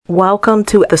Welcome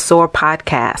to the SOAR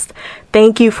podcast.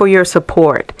 Thank you for your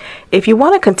support. If you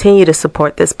want to continue to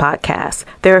support this podcast,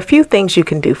 there are a few things you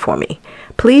can do for me.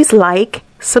 Please like,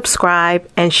 subscribe,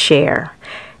 and share.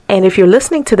 And if you're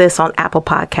listening to this on Apple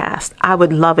Podcast, I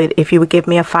would love it if you would give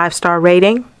me a 5-star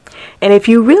rating. And if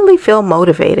you really feel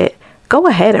motivated, go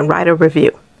ahead and write a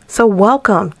review. So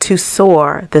welcome to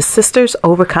SOAR, the Sisters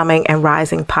Overcoming and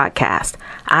Rising podcast.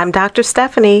 I'm Dr.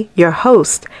 Stephanie, your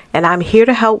host, and I'm here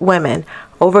to help women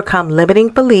overcome limiting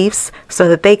beliefs so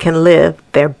that they can live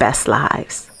their best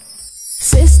lives.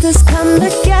 Sisters, come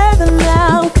together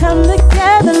now, come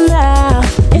together now.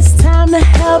 It's time to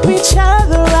help each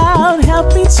other out,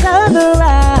 help each other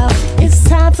out. It's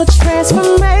time for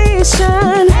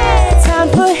transformation, time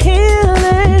for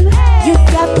healing. You've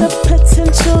got the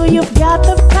potential, you've got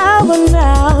the power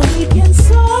now. We can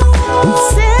soar.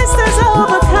 Sisters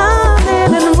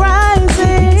overcoming and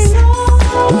rising.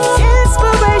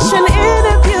 Inspiration,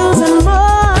 interviews, and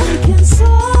more. We can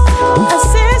soar. A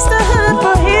sisterhood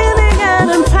for healing and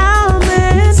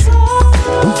empowerment.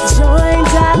 Join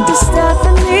Dr.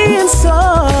 Stephanie and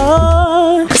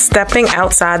SOAR. Stepping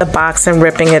outside the box and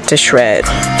ripping it to shreds.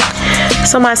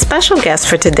 So my special guest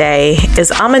for today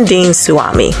is Amandine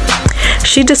Suami.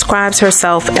 She describes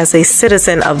herself as a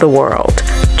citizen of the world,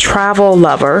 travel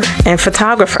lover, and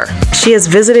photographer. She has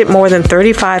visited more than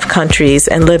 35 countries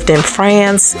and lived in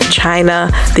France,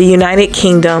 China, the United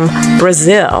Kingdom,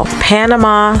 Brazil,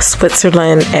 Panama,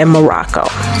 Switzerland, and Morocco.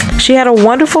 She had a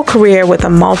wonderful career with a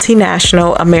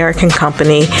multinational American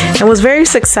company and was very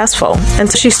successful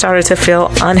until she started to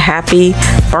feel unhappy,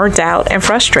 burnt out, and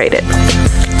frustrated.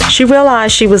 She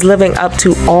realized she was living up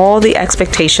to all the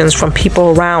expectations from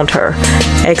people around her,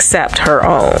 except her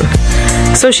own.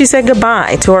 So she said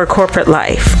goodbye to her corporate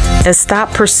life and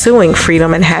stopped pursuing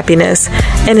freedom and happiness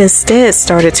and instead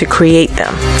started to create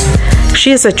them.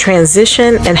 She is a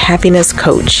transition and happiness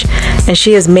coach, and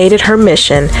she has made it her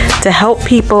mission to help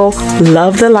people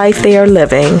love the life they are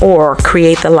living or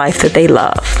create the life that they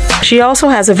love. She also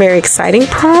has a very exciting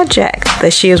project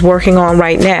that she is working on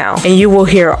right now, and you will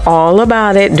hear all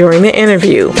about it during the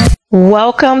interview.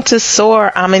 Welcome to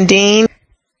SOAR, Amandine.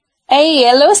 Hey,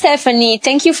 hello, Stephanie.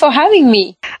 Thank you for having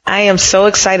me. I am so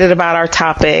excited about our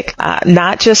topic,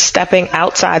 not just stepping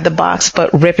outside the box,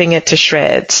 but ripping it to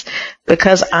shreds.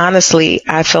 Because honestly,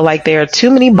 I feel like there are too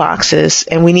many boxes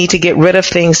and we need to get rid of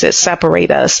things that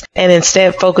separate us and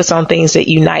instead focus on things that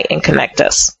unite and connect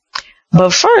us.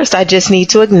 But first, I just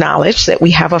need to acknowledge that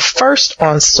we have a first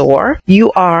on SOAR.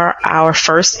 You are our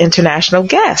first international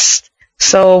guest.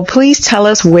 So please tell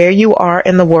us where you are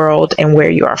in the world and where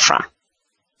you are from.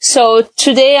 So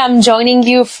today I'm joining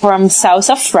you from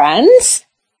south of France,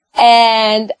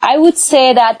 and I would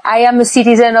say that I am a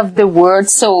citizen of the world.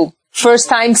 So first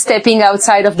time stepping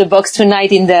outside of the box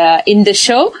tonight in the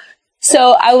show.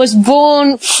 So I was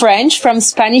born French from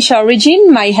Spanish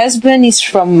origin. My husband is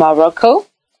from Morocco,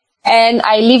 and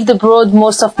I lived abroad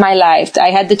most of my life.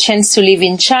 I had the chance to live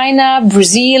in China,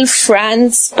 Brazil,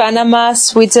 France, Panama,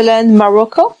 Switzerland,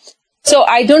 Morocco. So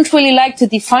I don't really like to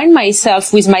define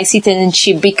myself with my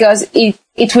citizenship because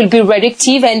it will be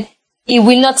reductive and it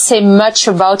will not say much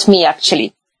about me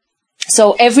actually.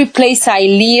 So every place I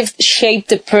lived shaped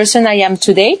the person I am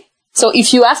today. So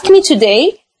if you ask me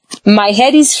today, my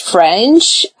head is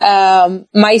French,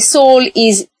 my soul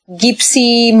is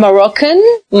Gypsy Moroccan,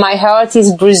 my heart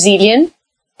is Brazilian,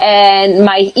 and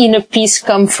my inner peace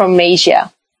comes from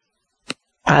Asia.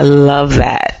 I love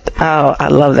that. Oh, I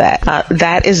love that.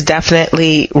 That is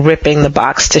definitely ripping the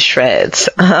box to shreds,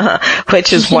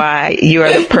 which is why you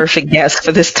are the perfect guest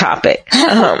for this topic.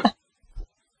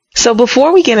 So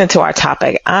before we get into our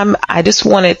topic, I just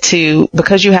wanted to,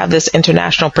 because you have this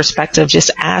international perspective,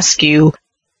 just ask you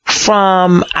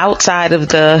from outside of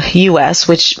the U.S.,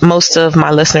 which most of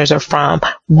my listeners are from,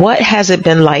 what has it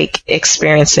been like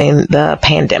experiencing the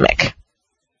pandemic?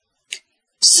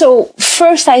 So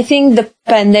first, I think the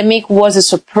pandemic was a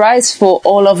surprise for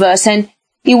all of us, and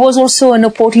it was also an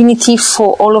opportunity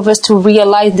for all of us to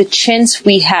realize the chance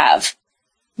we have.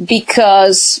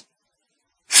 Because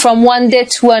from one day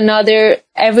to another,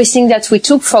 everything that we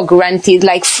took for granted,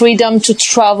 like freedom to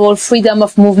travel, freedom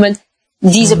of movement,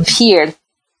 disappeared.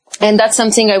 And that's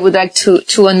something I would like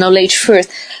to acknowledge first.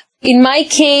 In my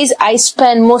case, I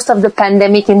spent most of the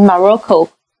pandemic in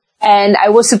Morocco. And I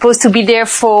was supposed to be there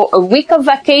for a week of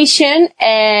vacation,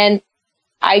 and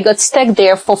I got stuck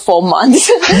there for 4 months.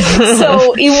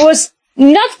 So it was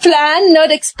not planned,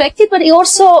 not expected, but it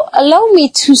also allowed me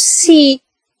to see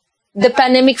the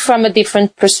pandemic from a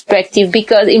different perspective,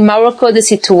 because in Morocco, the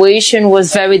situation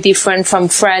was very different from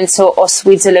France or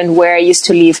Switzerland, where I used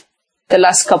to live the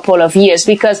last couple of years,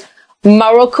 because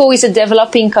Morocco is a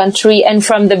developing country, and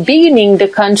from the beginning, the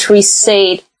country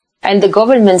said, and the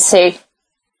government said,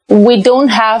 we don't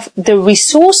have the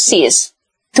resources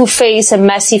to face a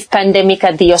massive pandemic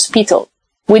at the hospital.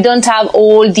 We don't have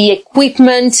all the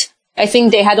equipment. I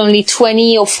think they had only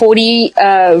 20 or 40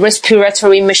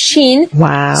 respiratory machines.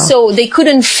 Wow. So they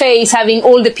couldn't face having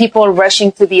all the people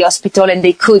rushing to the hospital, and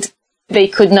they could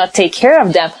not take care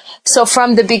of them. So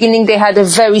from the beginning, they had a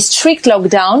very strict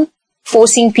lockdown,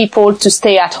 forcing people to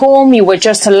stay at home. You were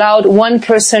just allowed one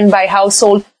person by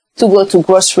household to go to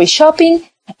grocery shopping,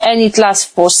 and it lasts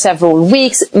for several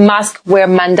weeks. Masks were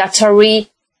mandatory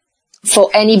for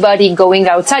anybody going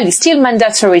outside. It's still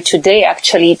mandatory today,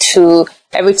 actually,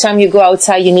 every time you go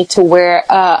outside, you need to wear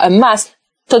a mask.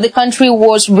 So the country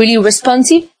was really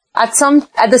responsive. At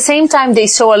the same time, they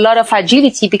saw a lot of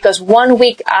agility, because 1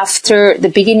 week after the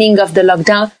beginning of the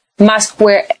lockdown, masks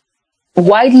were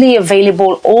widely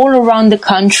available all around the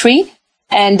country.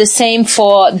 And the same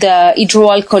for the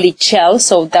hydroalcoholic gel.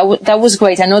 So that was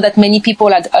great. I know that many people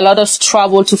had a lot of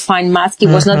trouble to find masks. It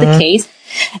was not the case.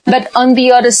 But on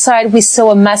the other side, we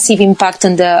saw a massive impact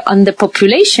on the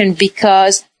population,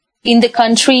 because in the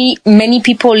country, many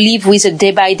people live with a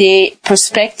day-by-day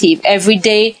perspective. Every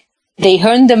day, they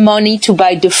earn the money to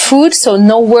buy the food, so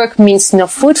no work means no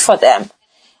food for them.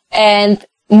 And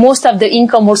most of the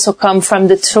income also comes from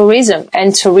the tourism.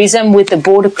 And tourism, with the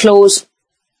border closed,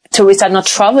 tourists are not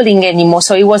traveling anymore.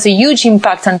 So it was a huge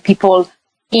impact on people's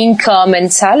income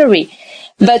and salary.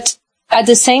 But at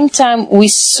the same time, we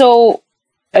saw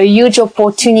a huge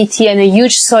opportunity and a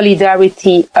huge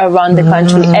solidarity around the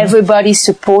country. Everybody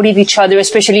supported each other,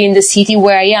 especially in the city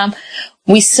where I am.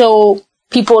 We saw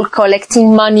people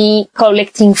collecting money,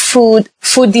 collecting food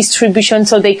distribution.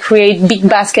 So they create big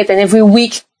basket, and every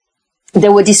week they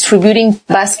were distributing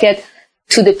basket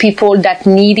to the people that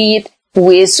need it,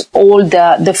 with all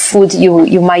the food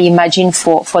you might imagine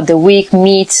for the week,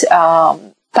 meat,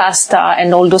 pasta,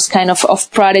 and all those kind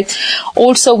of products.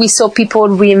 Also, we saw people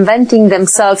reinventing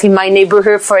themselves. In my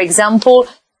neighborhood, for example,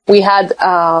 we had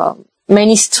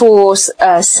many stores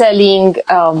selling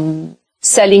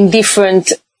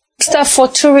different stuff for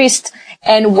tourists.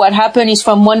 And what happened is,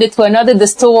 from one day to another, the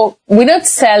store will not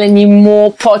sell any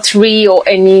more pottery or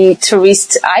any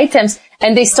tourist items.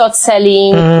 And they start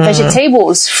selling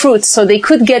vegetables, fruits, so they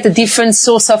could get a different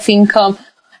source of income.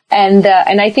 And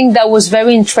I think that was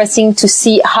very interesting to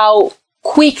see how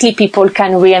quickly people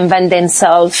can reinvent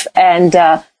themselves and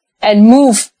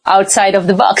move outside of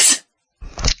the box.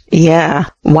 Yeah.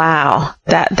 Wow.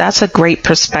 That's a great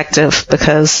perspective,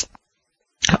 because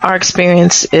our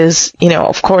experience is,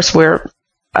 of course, we're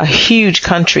a huge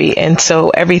country, and so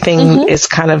everything is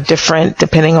kind of different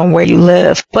depending on where you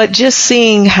live. But just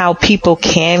seeing how people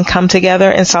can come together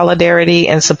in solidarity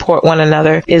and support one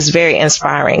another is very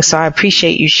inspiring. So I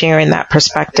appreciate you sharing that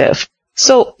perspective.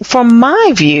 So from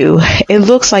my view, it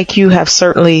looks like you have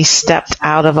certainly stepped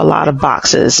out of a lot of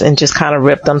boxes and just kind of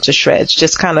ripped them to shreds,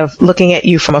 just kind of looking at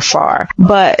you from afar.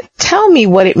 But tell me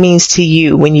what it means to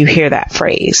you when you hear that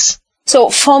phrase.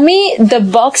 So for me, the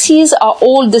boxes are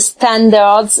all the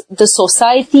standards the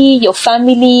society, your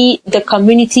family, the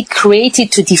community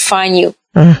created to define you.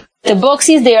 The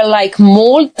boxes, they are like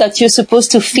mold that you're supposed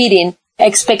to fit in.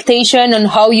 Expectation on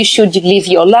how you should live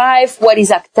your life, what is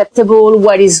acceptable,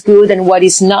 what is good, and what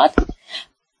is not.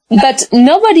 But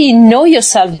nobody knows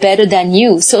yourself better than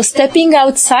you. So stepping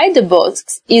outside the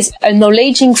box is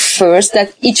acknowledging first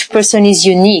that each person is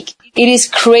unique. It is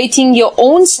creating your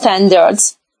own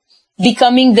standards,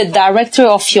 becoming the director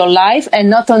of your life and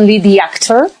not only the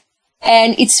actor.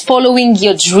 And it's following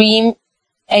your dream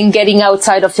and getting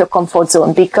outside of your comfort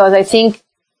zone. Because I think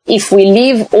if we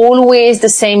live always the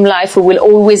same life, we will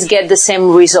always get the same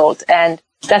result. And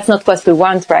that's not what we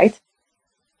want, right?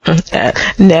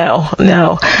 No.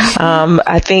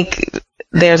 I think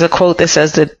there's a quote that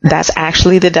says that that's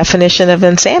actually the definition of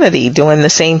insanity, doing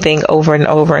the same thing over and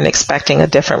over and expecting a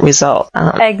different result.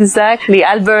 Exactly.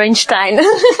 Albert Einstein.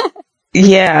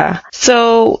 Yeah.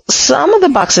 So some of the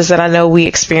boxes that I know we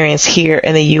experience here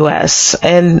in the U.S.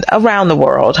 and around the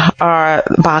world are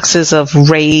boxes of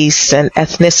race and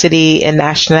ethnicity and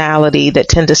nationality that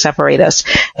tend to separate us.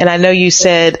 And I know you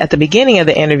said at the beginning of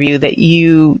the interview that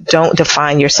you don't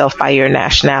define yourself by your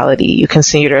nationality. You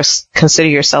consider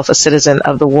yourself a citizen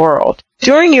of the world.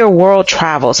 During your world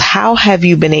travels, how have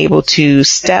you been able to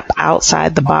step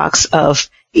outside the box of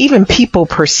even people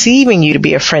perceiving you to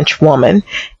be a French woman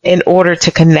in order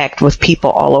to connect with people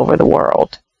all over the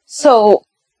world? So,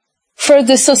 for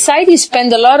the society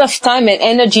spend a lot of time and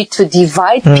energy to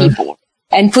divide people.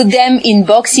 and put them in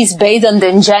boxes based on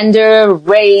the gender,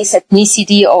 race,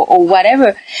 ethnicity, or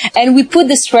whatever. And we put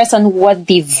the stress on what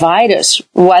divides us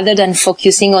rather than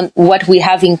focusing on what we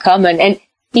have in common. And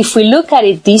if we look at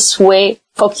it this way,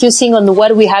 focusing on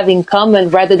what we have in common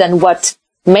rather than what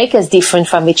makes us different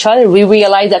from each other, we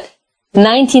realize that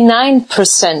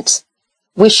 99%,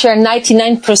 we share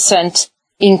 99%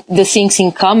 in the things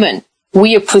in common.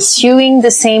 We are pursuing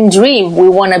the same dream. We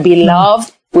want to be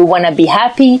loved. We want to be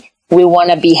happy. We want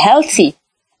to be healthy.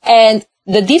 And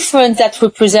the difference that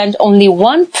represent only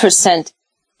 1%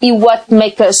 is what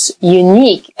makes us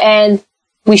unique. And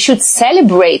we should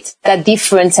celebrate that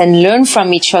difference and learn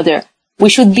from each other. We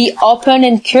should be open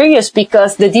and curious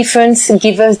because the difference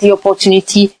gives us the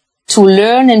opportunity to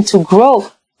learn and to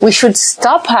grow. We should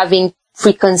stop having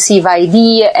preconceived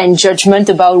idea and judgment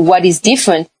about what is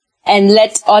different and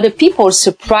let other people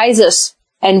surprise us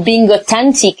and being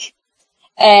authentic.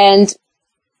 And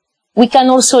we can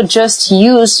also just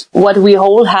use what we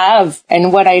all have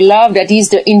and what I love, that is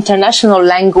the international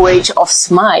language of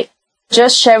smile.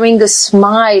 Just sharing a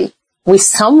smile with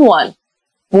someone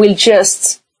will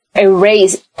just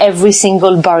erase every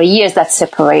single barrier that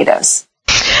separates us.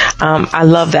 I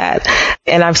love that.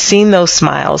 And I've seen those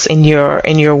smiles in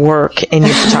your work, in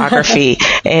your photography.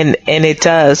 and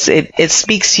it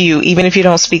speaks to you. Even if you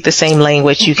don't speak the same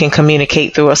language, you can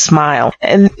communicate through a smile.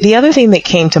 And the other thing that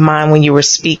came to mind when you were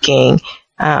speaking,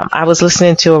 I was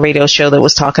listening to a radio show that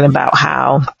was talking about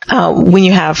how, when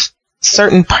you have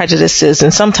certain prejudices,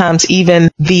 and sometimes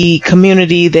even the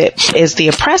community that is the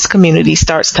oppressed community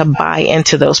starts to buy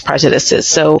into those prejudices.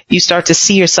 So you start to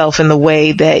see yourself in the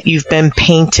way that you've been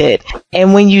painted.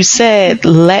 And when you said,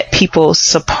 let people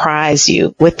surprise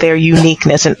you with their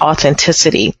uniqueness and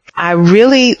authenticity, I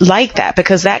really like that,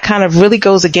 because that kind of really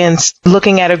goes against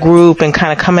looking at a group and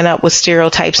kind of coming up with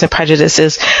stereotypes and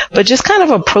prejudices, but just kind of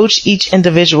approach each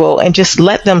individual and just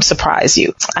let them surprise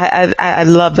you. I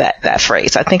love that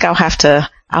phrase. I think I'll have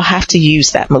to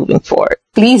use that moving forward.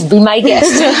 Please be my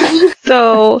guest.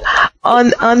 So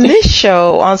on this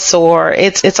show, on SOAR,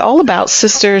 it's all about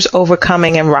sisters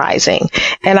overcoming and rising.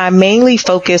 And I mainly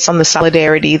focus on the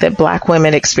solidarity that Black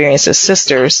women experience as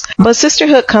sisters. But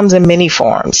sisterhood comes in many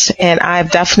forms. And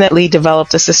I've definitely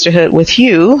developed a sisterhood with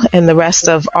you and the rest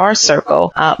of our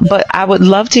circle. But I would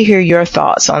love to hear your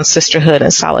thoughts on sisterhood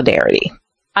and solidarity.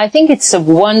 I think it's a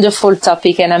wonderful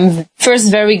topic, and I'm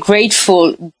first very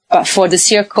grateful for the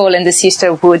circle and the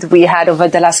sisterhood we had over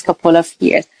the last couple of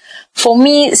years. For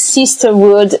me,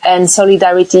 sisterhood and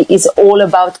solidarity is all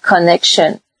about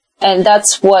connection. And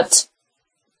that's what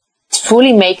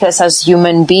truly makes us as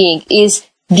human beings, is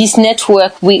this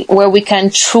network where we can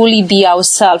truly be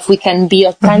ourselves. We can be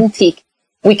authentic.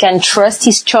 We can trust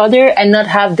each other and not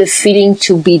have the feeling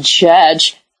to be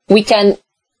judged. We can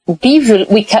be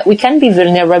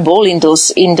vulnerable in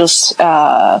those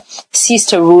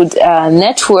sisterhood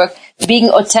network, being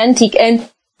authentic, and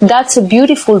that's a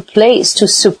beautiful place to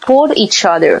support each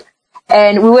other.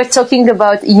 And we were talking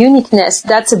about uniqueness.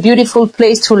 That's a beautiful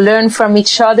place to learn from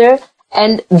each other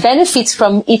and benefit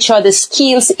from each other's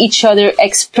skills, each other's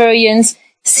experience,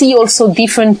 see also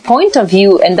different point of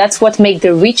view, and that's what makes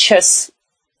the richest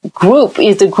group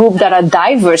is the group that are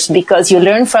diverse, because you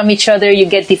learn from each other, you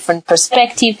get different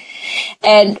perspective.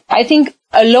 And I think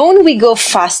alone we go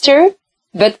faster,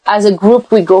 but as a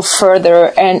group we go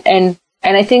further. And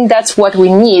I think that's what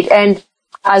we need. And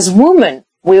as women,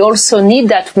 we also need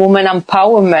that woman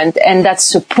empowerment and that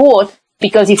support,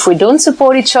 because if we don't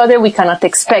support each other, we cannot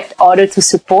expect others to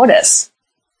support us.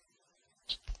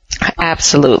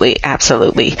 Absolutely.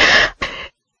 Absolutely.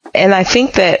 And I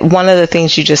think that one of the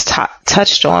things you just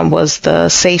touched on was the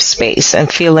safe space and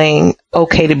feeling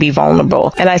okay to be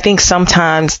vulnerable. And I think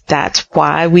sometimes that's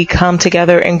why we come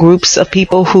together in groups of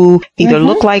people who either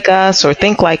look like us or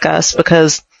think like us,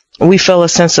 because we feel a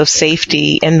sense of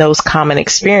safety in those common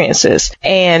experiences.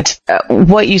 And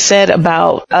what you said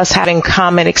about us having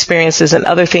common experiences and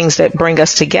other things that bring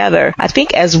us together, I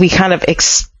think as we kind of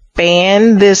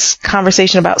expand this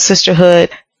conversation about sisterhood,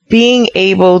 being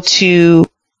able to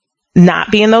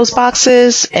not be in those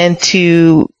boxes and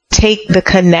to take the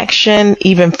connection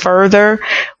even further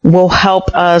will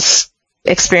help us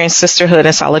experience sisterhood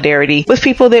and solidarity with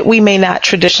people that we may not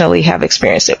traditionally have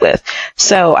experienced it with.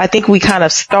 So I think we kind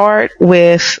of start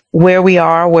with where we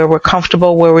are, where we're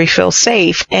comfortable, where we feel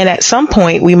safe. And at some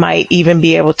point, we might even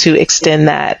be able to extend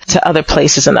that to other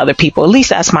places and other people. At least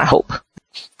that's my hope.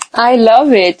 I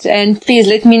love it. And please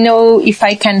let me know if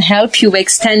I can help you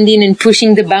extending and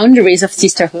pushing the boundaries of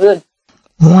sisterhood.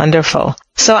 Wonderful.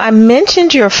 So I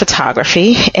mentioned your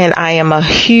photography, and I am a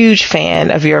huge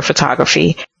fan of your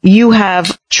photography. You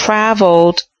have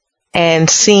traveled and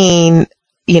seeing,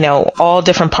 all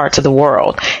different parts of the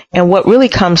world. And what really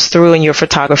comes through in your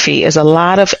photography is a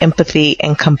lot of empathy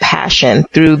and compassion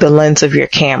through the lens of your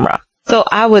camera. So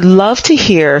I would love to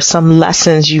hear some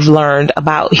lessons you've learned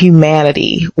about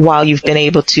humanity while you've been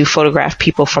able to photograph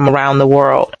people from around the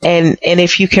world. And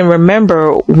if you can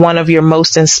remember one of your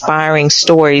most inspiring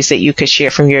stories that you could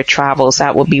share from your travels,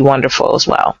 that would be wonderful as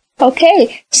well.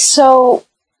 Okay. So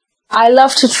I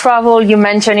love to travel. You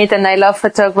mentioned it, and I love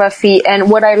photography. And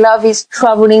what I love is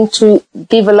traveling to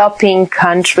developing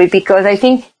country, because I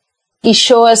think it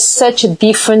shows us such a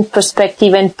different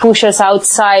perspective and pushes us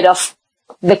outside of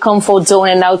the comfort zone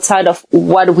and outside of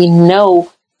what we know.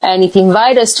 And it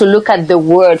invites us to look at the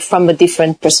world from a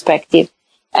different perspective.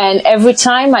 And every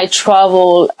time I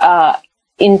travel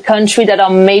in countries that are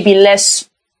maybe less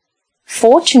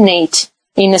fortunate,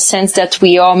 in a sense that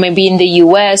we are maybe in the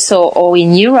US or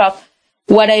in Europe,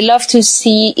 what I love to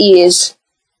see is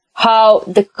how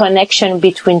the connection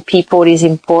between people is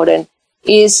important.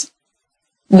 Is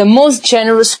the most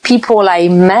generous people I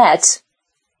met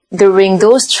during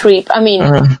those trips,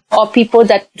 are people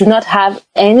that do not have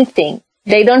anything.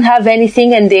 They don't have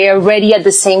anything, and they are ready at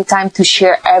the same time to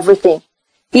share everything.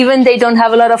 Even they don't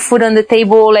have a lot of food on the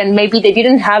table, and maybe they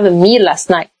didn't have a meal last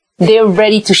night. They're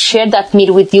ready to share that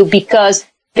meal with you because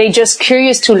they're just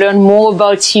curious to learn more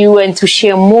about you and to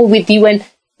share more with you and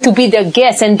to be their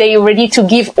guest. And they're ready to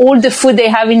give all the food they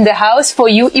have in the house for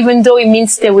you, even though it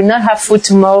means they will not have food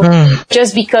tomorrow,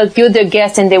 just because you're their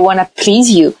guest and they want to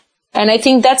please you. And I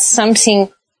think that's something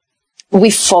we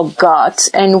forgot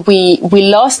and we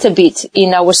lost a bit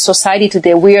in our society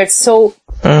today. We are so,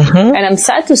 and I'm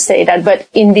sad to say that, but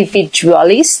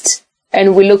individualist,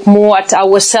 and we look more at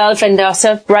ourselves and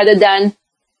ourselves rather than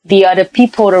the other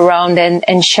people around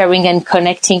and sharing and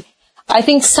connecting. I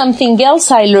think something else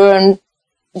I learned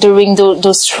during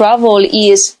those travel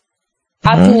is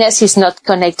happiness is not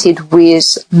connected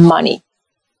with money.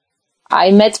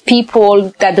 I met people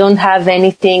that don't have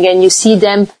anything, and you see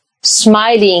them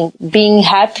smiling, being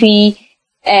happy,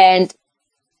 and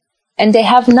they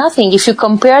have nothing. If you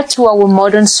compare to our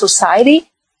modern society,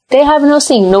 they have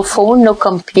nothing, no phone, no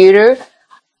computer.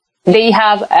 They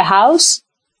have a house,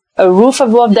 a roof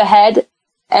above the head,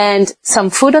 and some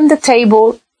food on the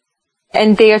table,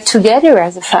 and they are together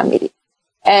as a family.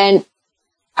 And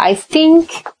I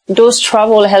think those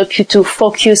travel help you to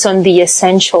focus on the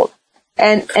essential.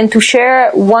 And to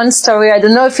share one story, I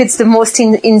don't know if it's the most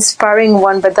inspiring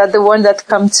one, but that the one that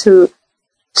comes to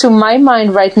my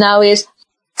mind right now is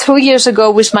 2 years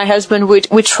ago with my husband,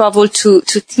 we traveled to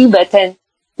Tibet, and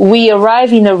we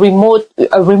arrived in a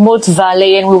remote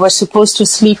valley, and we were supposed to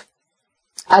sleep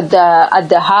at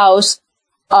the house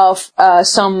of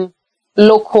some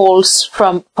locals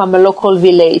from a local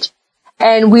village.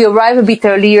 And we arrived a bit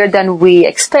earlier than we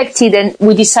expected, and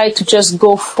we decided to just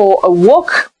go for a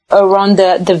walk around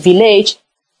the village.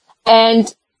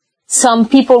 And some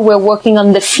people were working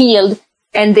on the field,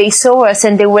 and they saw us,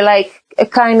 and they were like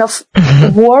kind of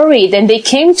worried, and they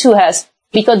came to us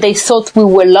because they thought we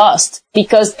were lost,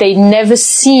 because they never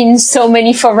seen so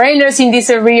many foreigners in this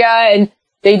area, and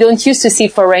they don't used to see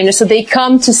foreigners. So they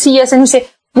come to see us, and we say,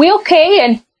 "We okay?"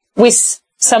 And with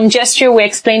some gesture, we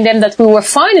explained them that we were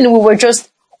fine, and we were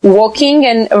just walking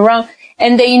and around.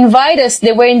 And they invite us.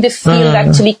 They were in the field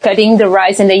actually cutting the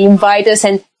rice, and they invite us,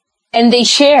 and they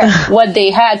share what they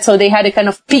had. So they had a kind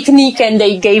of picnic, and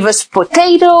they gave us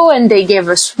potato, and they gave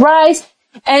us rice.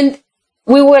 And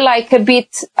we were like a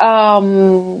bit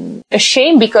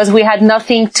ashamed because we had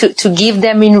nothing to give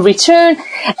them in return.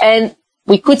 And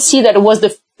we could see that it was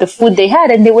the food they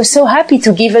had, and they were so happy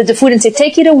to give us the food and say,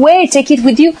 "Take it away, take it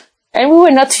with you." And we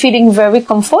were not feeling very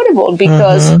comfortable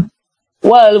because,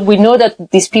 well, we know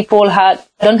that these people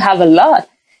don't have a lot.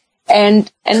 And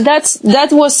that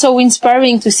was so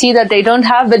inspiring to see that they don't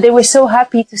have, but they were so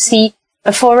happy to see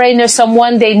a foreigner,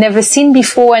 someone they never seen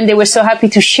before, and they were so happy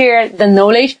to share the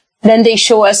knowledge. Then they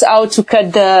show us how to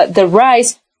cut the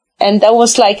rice. And that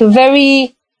was like a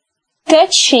very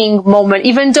touching moment,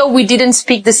 even though we didn't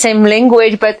speak the same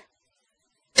language, but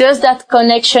just that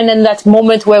connection and that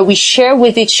moment where we share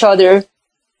with each other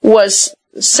was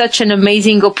such an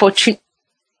amazing opportunity.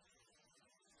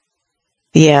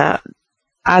 Yeah,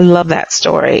 I love that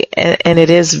story. And it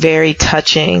is very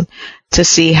touching to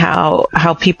see how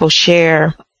people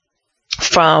share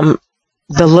from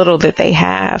the little that they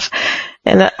have.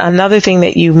 And another thing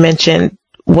that you mentioned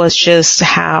was just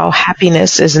how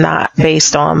happiness is not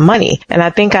based on money. And I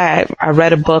think I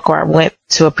read a book, or I went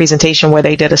to a presentation where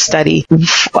they did a study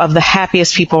of the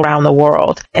happiest people around the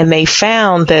world. And they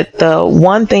found that the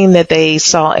one thing that they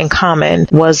saw in common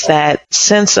was that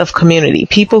sense of community.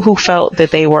 People who felt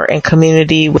that they were in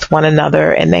community with one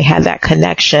another and they had that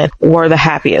connection were the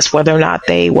happiest, whether or not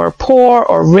they were poor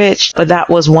or rich. But that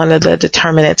was one of the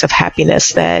determinants of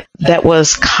happiness that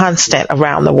was constant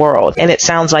around the world. And it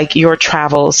sounds like your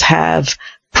travels have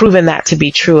proven that to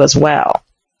be true as well.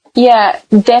 Yeah,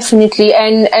 definitely.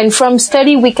 And from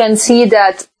study, we can see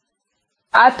that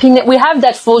happiness, we have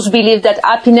that false belief that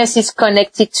happiness is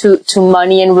connected to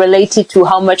money and related to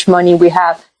how much money we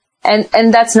have.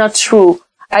 And that's not true.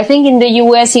 I think in the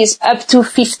US it's up to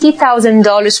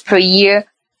 $50,000 per year.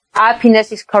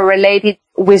 Happiness is correlated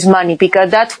with money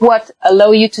because that's what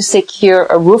allow you to secure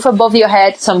a roof above your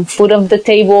head, some food on the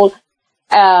table,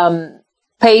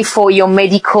 pay for your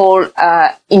medical,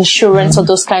 insurance or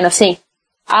those kind of things.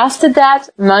 After that,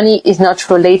 money is not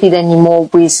related anymore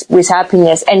with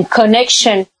happiness, and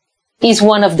connection is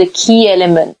one of the key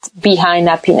elements behind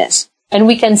happiness. And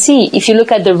we can see, if you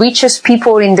look at the richest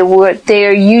people in the world, they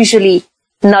are usually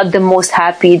not the most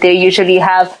happy. They usually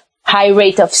have high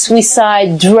rate of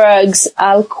suicide, drugs,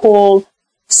 alcohol.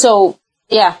 So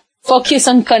yeah, focus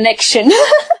on connection.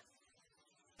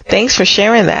 Thanks for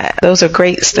sharing that. Those are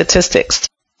great statistics.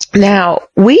 Now,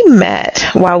 we met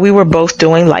while we were both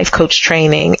doing life coach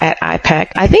training at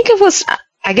IPEC.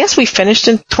 I guess we finished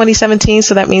in 2017,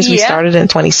 so that means we started in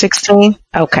 2016.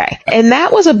 Okay. And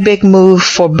that was a big move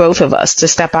for both of us to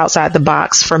step outside the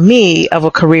box. For me, of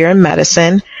a career in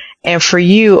medicine, and for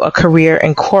you, a career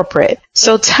in corporate.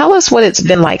 So tell us what it's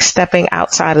been like stepping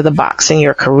outside of the box in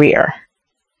your career.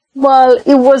 Well,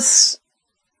 it was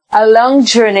a long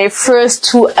journey first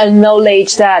to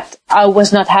acknowledge that I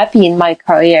was not happy in my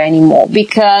career anymore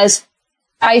because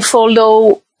I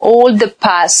follow all the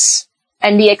paths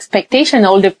and the expectation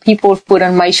all the people put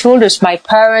on my shoulders, my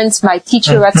parents, my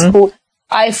teacher at school.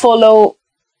 I follow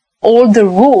all the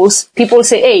rules. People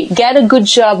say, hey, get a good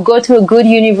job, go to a good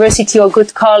university or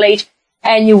good college,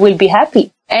 and you will be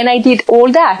happy. And I did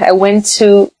all that. I went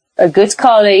to a good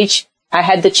college. I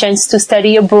had the chance to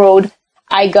study abroad.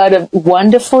 I got a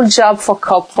wonderful job for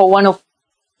one of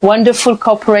wonderful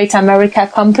corporate America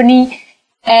company.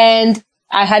 And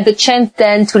I had the chance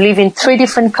then to live in 3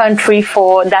 different countries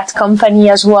for that company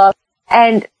as well.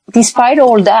 And despite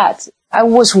all that, I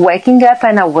was waking up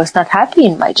and I was not happy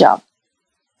in my job.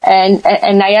 And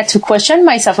I had to question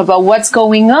myself about what's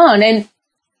going on.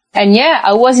 And yeah,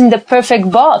 I was in the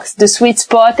perfect box, the sweet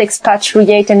spot,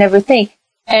 expatriate and everything.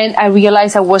 And I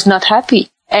realized I was not happy.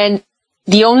 And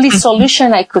the only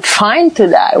solution I could find to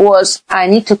that was I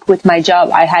need to quit my job.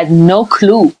 I had no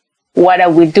clue what I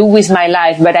would do with my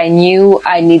life, but I knew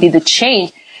I needed a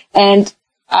change. And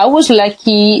I was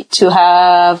lucky to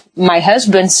have my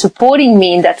husband supporting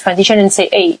me in that transition and say,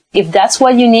 hey, if that's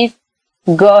what you need,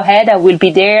 go ahead. I will be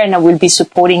there and I will be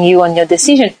supporting you on your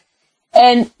decision.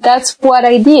 And that's what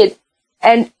I did.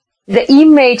 And the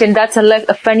image, and that's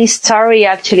a funny story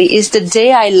actually, is the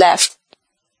day I left.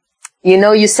 You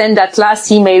know, you send that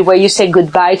last email where you say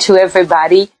goodbye to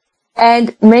everybody.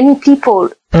 And many people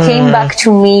came back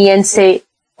to me and say,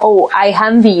 oh, I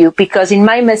envy you, because in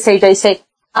my message I say,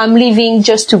 I'm leaving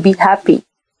just to be happy.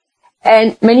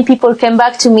 And many people came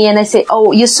back to me and I say,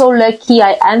 oh, you're so lucky,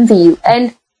 I envy you.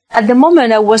 And at the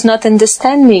moment I was not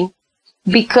understanding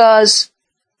because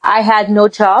I had no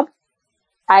job.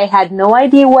 I had no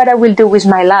idea what I will do with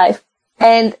my life.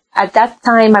 And at that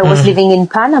time I was living in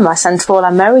Panama, Central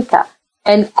America,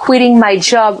 and quitting my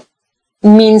job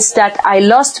means that I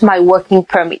lost my working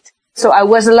permit. So I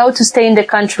was allowed to stay in the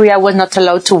country. I was not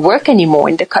allowed to work anymore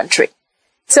in the country.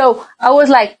 So I was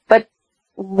like, but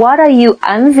what are you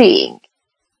envying?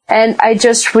 And I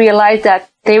just realized that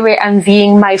they were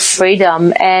envying my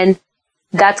freedom and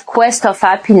that quest of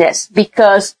happiness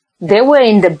because they were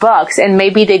in the box and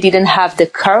maybe they didn't have the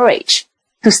courage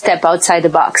to step outside the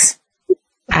box.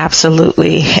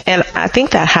 Absolutely. And I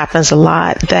think that happens a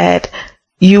lot, that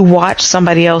you watch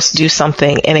somebody else do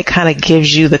something and it kind of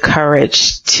gives you the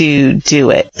courage to do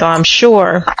it. So I'm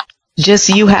sure just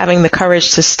you having the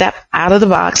courage to step out of the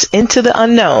box into the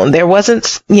unknown. There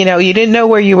wasn't, you didn't know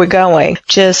where you were going.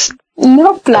 Just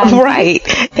no plan. Right.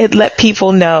 It let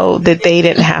people know that they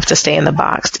didn't have to stay in the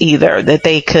box either, that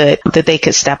they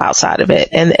could step outside of it.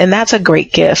 And that's a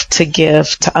great gift to give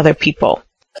to other people.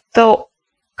 So,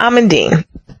 Amandine,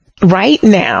 right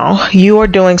now you are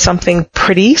doing something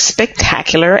pretty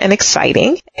spectacular and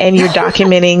exciting, and you're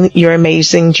documenting your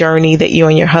amazing journey that you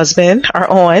and your husband are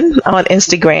on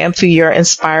Instagram through your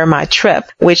Inspire My Trip,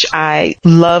 which I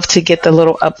love to get the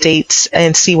little updates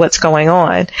and see what's going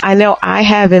on. I know I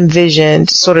have envisioned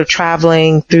sort of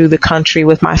traveling through the country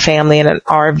with my family in an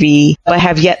RV, but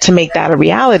have yet to make that a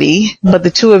reality. But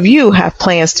the two of you have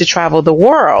plans to travel the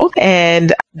world,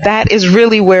 and that is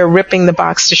really where Ripping the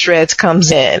Box to Shreds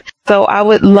comes in. So I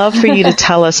would love for you to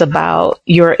tell us about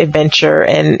your adventure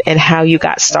and how you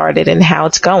got started and how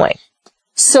it's going.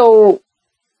 So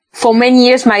for many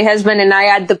years, my husband and I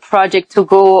had the project to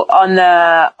go on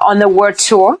a world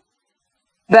tour.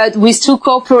 But with two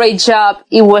corporate jobs,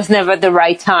 it was never the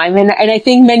right time. And I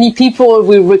think many people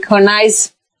will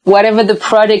recognize whatever the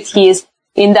project is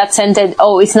in that sentence,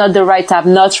 oh, it's not the right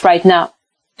time, not right now.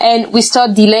 And we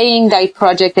start delaying that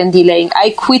project and delaying.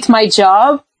 I quit my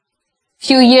job.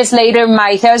 Few years later,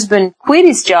 my husband quit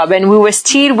his job and we were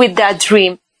still with that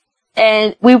dream.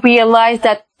 And we realized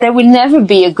that there will never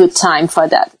be a good time for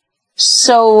that.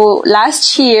 So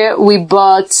last year we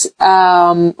bought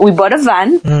a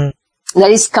van that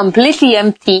is completely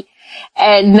empty.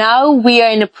 And now we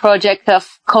are in a project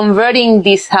of converting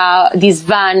this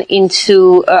van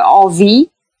into an RV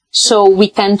so we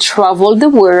can travel the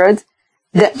world.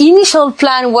 The initial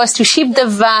plan was to ship the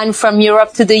van from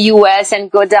Europe to the US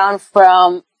and go down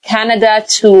from Canada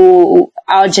to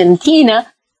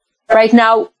Argentina. Right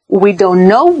now, we don't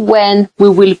know when we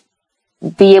will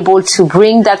be able to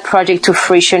bring that project to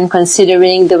fruition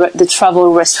considering the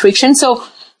travel restrictions. So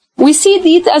we see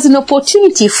it as an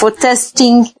opportunity for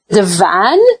testing the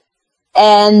van.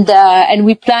 And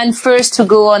we plan first to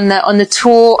go on a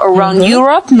tour around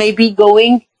Europe, maybe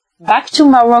going back to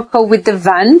Morocco with the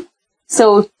van.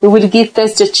 So it will give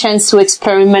us the chance to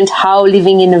experiment how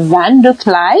living in a van look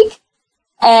like.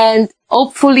 And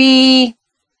hopefully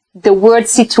the world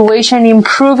situation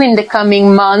improve in the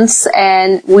coming months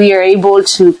and we are able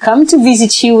to come to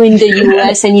visit you in the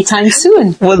US anytime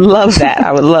soon. Would love that.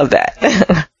 I would love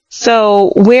that.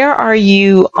 So where are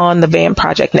you on the van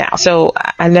project now? So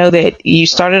I know that you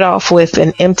started off with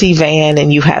an empty van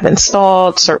and you have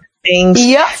installed certain things.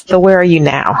 Yeah. So where are you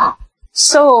now?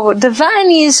 So the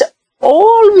van is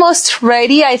almost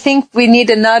ready. I think we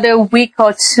need another week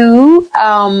or two.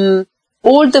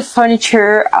 All the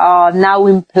furniture are now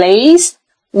in place.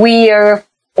 We are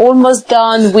almost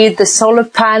done with the solar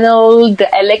panel, the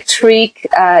electric,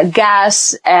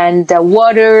 gas, and the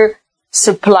water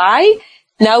supply.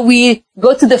 Now we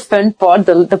go to the fun part,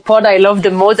 the part I love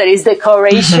the most, that is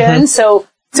decoration. So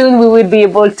soon we will be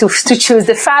able to choose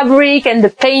the fabric and the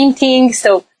painting.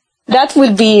 So that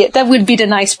would be the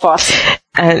nice part.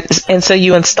 And so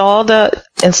you installed a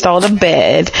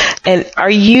bed, and are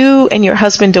you and your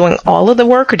husband doing all of the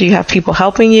work, or do you have people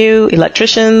helping you,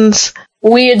 electricians?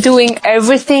 We are doing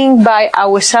everything by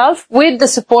ourselves with the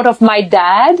support of my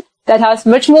dad that has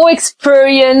much more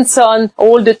experience on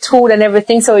all the tool and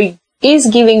everything. So he is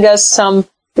giving us some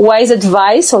wise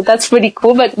advice. So that's really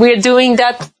cool. But we're doing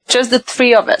that, just the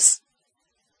three of us.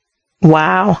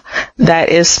 Wow. That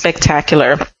is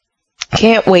spectacular.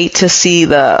 Can't wait to see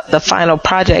the final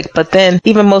project, but then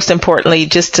even most importantly,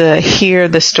 just to hear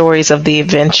the stories of the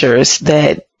adventures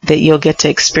that you'll get to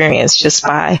experience just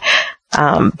by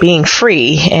being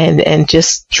free and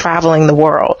just traveling the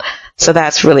world. So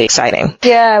that's really exciting.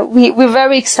 Yeah, we're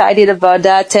very excited about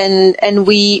that, and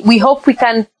we hope we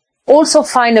can also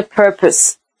find a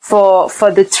purpose for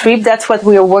the trip. That's what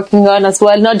we are working on as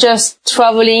well. Not just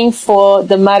traveling for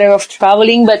the matter of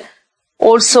traveling, but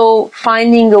also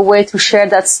finding a way to share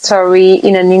that story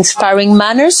in an inspiring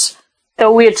manner.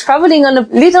 So we're traveling on a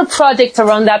little project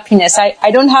around happiness. I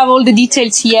don't have all the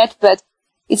details yet, but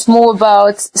it's more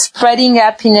about spreading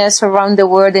happiness around the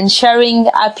world and sharing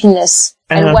happiness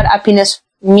and what happiness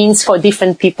means for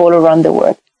different people around the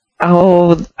world.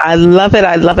 Oh, I love it.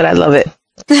 I love it. I love it.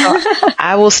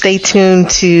 I will stay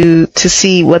tuned to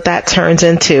see what that turns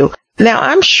into. Now,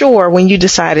 I'm sure when you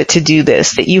decided to do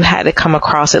this, that you had to come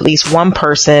across at least one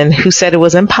person who said it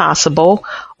was impossible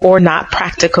or not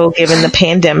practical given the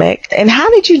pandemic. And how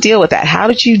did you deal with that? How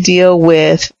did you deal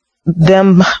with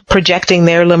them projecting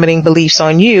their limiting beliefs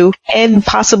on you and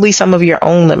possibly some of your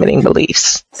own limiting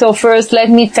beliefs? So first, let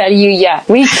me tell you,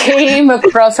 we came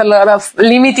across a lot of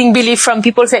limiting beliefs from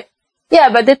people say,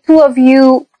 but the two of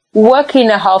you work in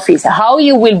an office. How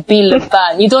you will build a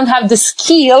van? You don't have the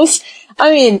skills. I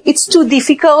mean, it's too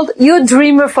difficult. You're a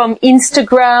dreamer from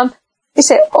Instagram. You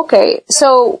say, okay.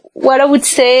 So what I would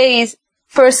say is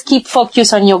first keep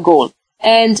focus on your goal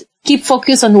and keep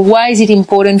focus on why is it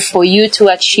important for you to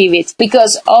achieve it.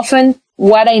 Because often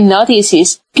what I notice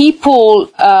is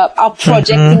people are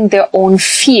projecting their own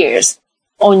fears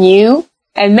on you.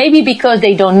 And maybe because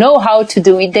they don't know how to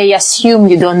do it, they assume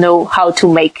you don't know how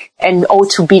to make or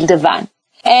to build a van.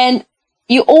 And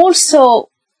you also,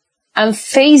 I'm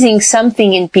facing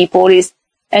something in people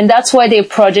and that's why they're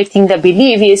projecting the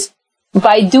belief is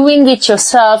by doing it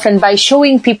yourself and by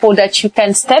showing people that you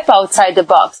can step outside the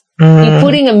box, you're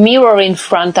putting a mirror in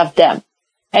front of them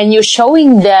and you're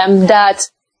showing them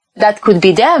that could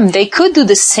be them. They could do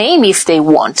the same if they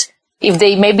want, if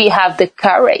they maybe have the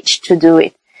courage to do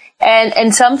it.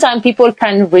 And sometimes people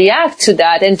can react to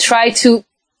that and try to,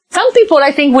 some people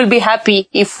I think will be happy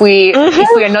if we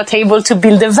are not able to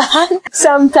build a van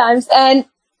sometimes. And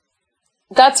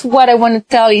that's what I want to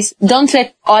tell is don't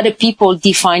let other people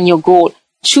define your goal.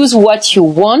 Choose what you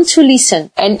want to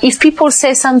listen. And if people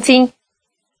say something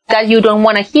that you don't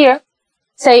want to hear,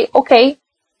 say, okay,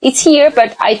 it's here,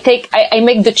 but I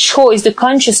make the choice, the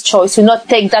conscious choice to not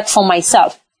take that for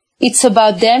myself. It's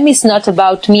about them. It's not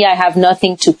about me. I have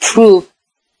nothing to prove.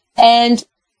 And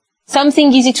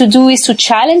something easy to do is to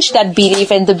challenge that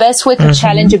belief. And the best way to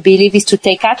challenge a belief is to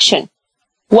take action.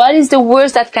 What is the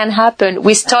worst that can happen?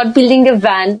 We start building a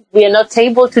van. We are not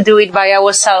able to do it by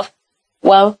ourselves.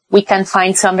 Well, we can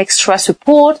find some extra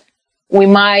support. We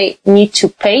might need to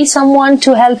pay someone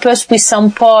to help us with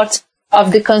some part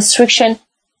of the construction.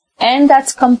 And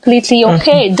that's completely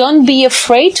okay. Don't be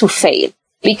afraid to fail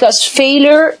because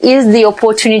failure is the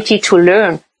opportunity to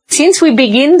learn. Since we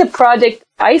begin the project,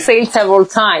 I failed several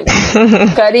times,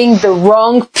 cutting the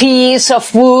wrong piece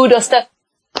of wood or stuff.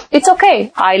 It's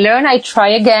okay. I learned, I try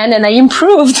again, and I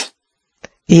improved.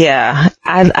 Yeah,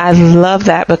 I love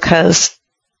that because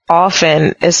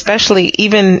often, especially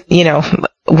even,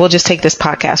 we'll just take this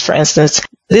podcast, for instance.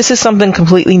 This is something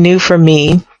completely new for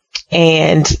me.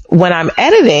 And when I'm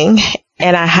editing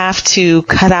and I have to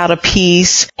cut out a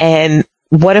piece, and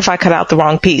what if I cut out the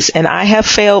wrong piece? And I have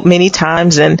failed many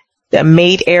times and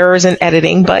made errors in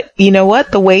editing, but you know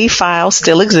what? The WAV file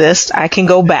still exists. I can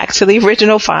go back to the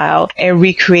original file and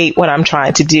recreate what I'm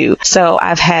trying to do. So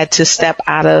I've had to step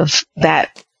out of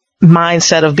that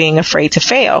mindset of being afraid to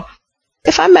fail.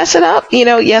 If I mess it up,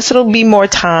 yes, it'll be more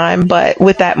time, but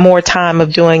with that more time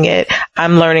of doing it,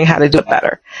 I'm learning how to do it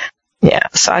better. Yeah,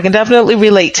 so I can definitely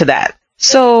relate to that.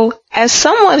 So as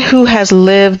someone who has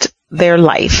lived their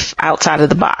life outside of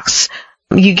the box,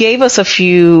 you gave us a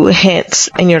few hints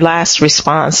in your last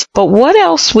response, but what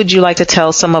else would you like to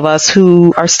tell some of us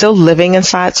who are still living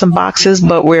inside some boxes,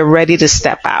 but we're ready to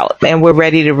step out and we're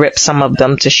ready to rip some of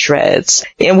them to shreds?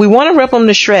 And we want to rip them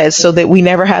to shreds so that we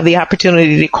never have the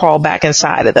opportunity to crawl back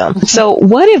inside of them. So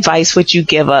what advice would you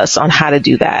give us on how to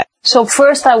do that? So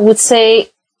first I would say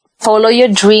follow your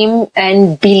dream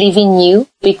and believe in you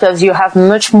because you have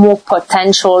much more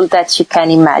potential that you can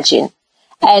imagine.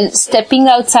 And stepping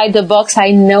outside the box,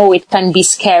 I know it can be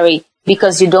scary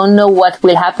because you don't know what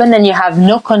will happen and you have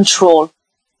no control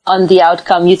on the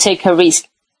outcome. You take a risk.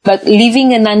 But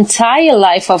living an entire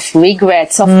life of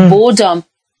regrets, of boredom,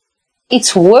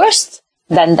 it's worse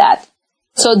than that.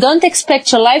 So don't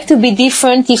expect your life to be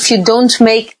different if you don't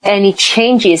make any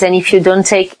changes and if you don't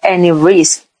take any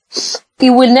risk. It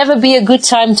will never be a good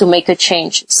time to make a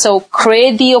change. So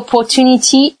create the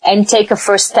opportunity and take a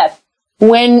first step.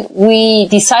 When we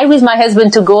decided with my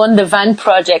husband to go on the van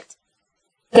project,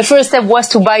 the first step was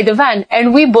to buy the van.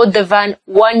 And we bought the van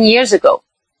 1 year ago.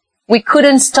 We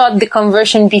couldn't start the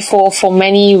conversion before for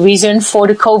many reasons, for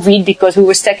the COVID, because we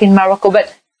were stuck in Morocco.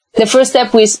 But the first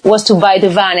step was to buy the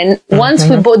van. And once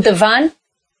we bought the van,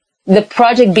 the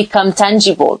project became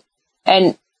tangible.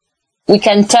 And we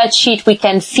can touch it, we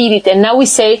can feel it. And now we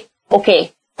say,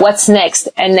 okay, what's next?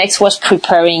 And next was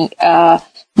preparing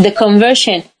the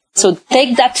conversion. So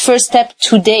take that first step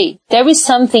today. There is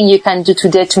something you can do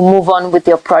today to move on with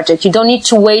your project. You don't need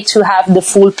to wait to have the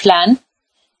full plan.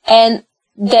 And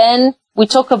then we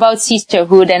talk about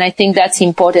sisterhood, and I think that's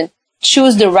important.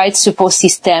 Choose the right support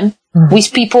system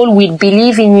with people who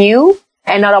believe in you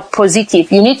and are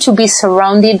positive. You need to be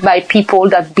surrounded by people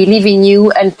that believe in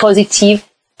you and positive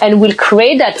and will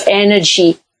create that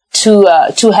energy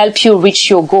to help you reach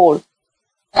your goal.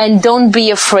 And don't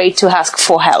be afraid to ask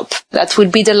for help. That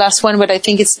would be the last one, but I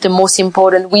think it's the most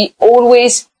important. We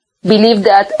always believe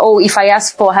that, if I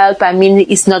ask for help, I'm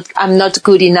not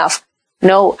good enough.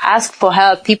 No, ask for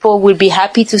help. People will be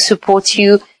happy to support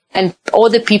you and all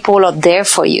the people are there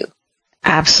for you.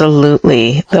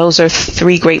 Absolutely. Those are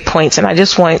 3 great points, and I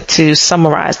just want to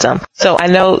summarize them. So I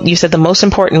know you said the most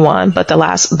important one, but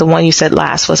the one you said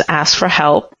last was ask for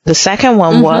help. The second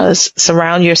one was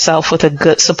surround yourself with a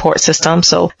good support system.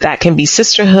 So that can be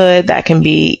sisterhood, that can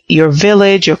be your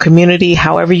village, your community,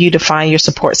 however you define your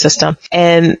support system.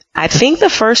 And I think the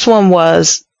first one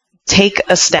was take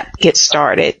a step, get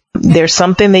started. There's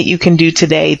something that you can do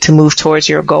today to move towards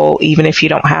your goal, even if you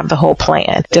don't have the whole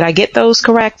plan. Did I get those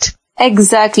correct?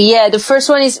 Exactly. Yeah. The first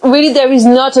one is really there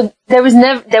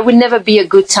will never be a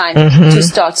good time to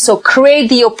start. So create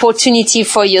the opportunity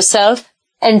for yourself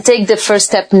and take the first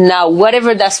step now,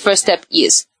 whatever that first step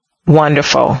is.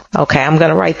 Wonderful. Okay. I'm going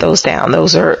to write those down.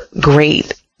 Those are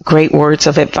great words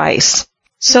of advice.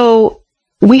 So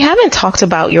we haven't talked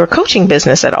about your coaching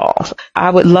business at all. I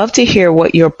would love to hear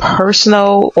what your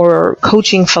personal or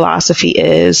coaching philosophy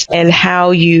is and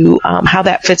how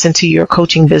that fits into your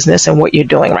coaching business and what you're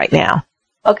doing right now.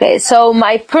 Okay, so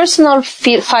my personal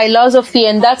philosophy,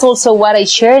 and that's also what I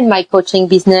share in my coaching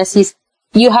business, is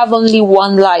you have only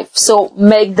one life, so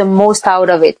make the most out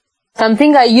of it.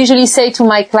 Something I usually say to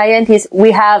my client is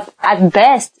we have at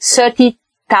best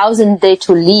 30,000 days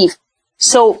to live.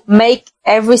 So make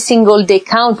every single day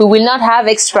count. We will not have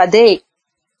extra day.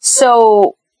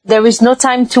 So there is no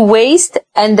time to waste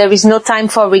and there is no time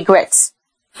for regrets.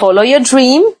 Follow your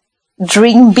dream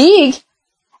big,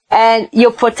 and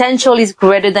your potential is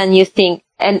greater than you think.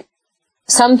 And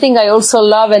something I also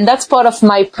love, and that's part of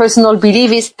my personal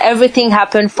belief, is everything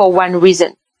happened for one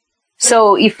reason.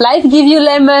 So if life gives you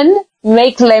lemon,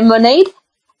 make lemonade.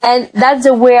 And that's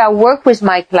the way I work with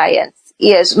my clients.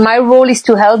 Yes, my role is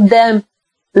to help them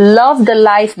love the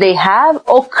life they have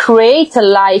or create a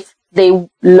life they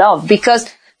love, because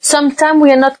sometimes we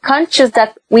are not conscious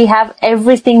that we have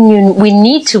everything we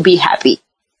need to be happy.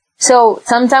 So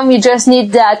sometimes we just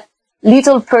need that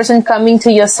little person coming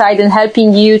to your side and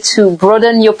helping you to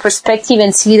broaden your perspective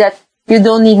and see that you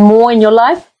don't need more in your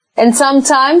life. And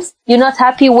sometimes you're not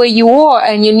happy where you are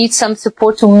and you need some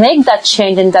support to make that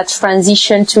change and that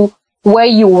transition to where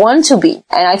you want to be.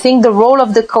 And I think the role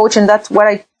of the coach, and that's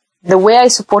the way I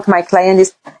support my client,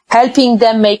 is helping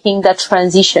them making that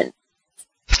transition.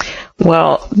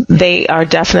 Well, they are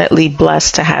definitely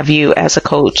blessed to have you as a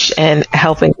coach and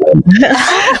helping them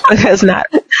because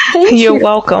you're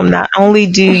welcome. Not only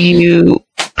do you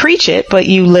preach it, but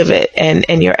you live it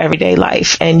in your everyday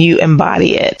life and you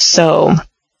embody it. So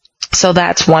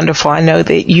that's wonderful. I know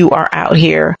that you are out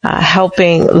here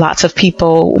helping lots of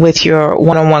people with your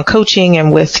one-on-one coaching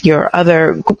and with your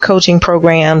other coaching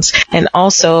programs, and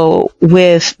also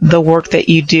with the work that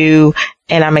you do.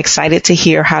 And I'm excited to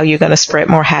hear how you're going to spread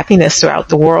more happiness throughout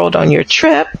the world on your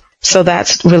trip. So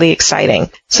that's really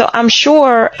exciting. So I'm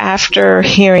sure after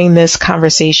hearing this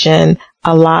conversation,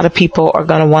 a lot of people are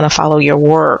going to want to follow your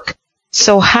work.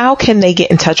 So how can they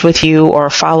get in touch with you or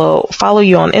follow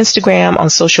you on Instagram, on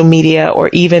social media, or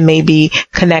even maybe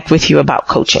connect with you about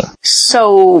coaching?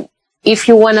 So if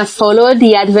you want to follow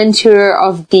the adventure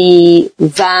of the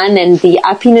van and the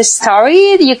happiness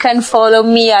story, you can follow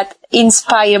me at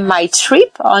Inspire My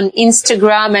Trip on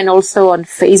Instagram and also on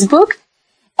Facebook.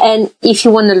 And if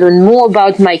you want to learn more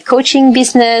about my coaching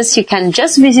business, you can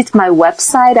just visit my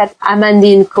website at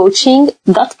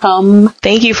amandinecoaching.com.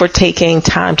 Thank you for taking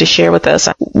time to share with us.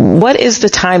 What is the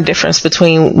time difference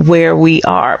between where we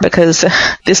are? Because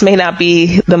this may not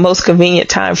be the most convenient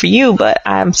time for you, but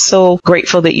I'm so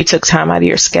grateful that you took time out of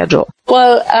your schedule.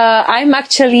 Well, I'm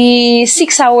actually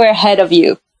 6 hours ahead of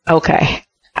you. Okay.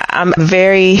 I'm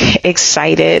very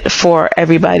excited for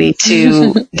everybody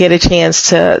to get a chance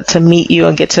to meet you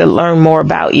and get to learn more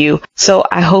about you. So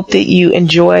I hope that you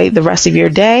enjoy the rest of your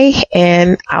day,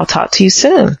 and I'll talk to you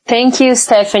soon. Thank you,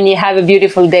 Stephanie. Have a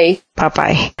beautiful day.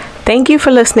 Bye-bye. Thank you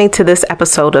for listening to this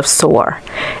episode of SOAR.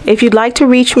 If you'd like to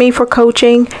reach me for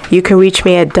coaching, you can reach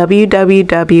me at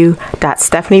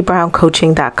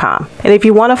www.stephaniebrowncoaching.com. And if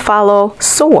you want to follow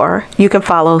SOAR, you can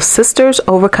follow Sisters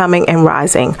Overcoming and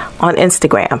Rising on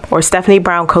Instagram or Stephanie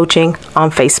Brown Coaching on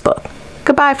Facebook.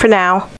 Goodbye for now.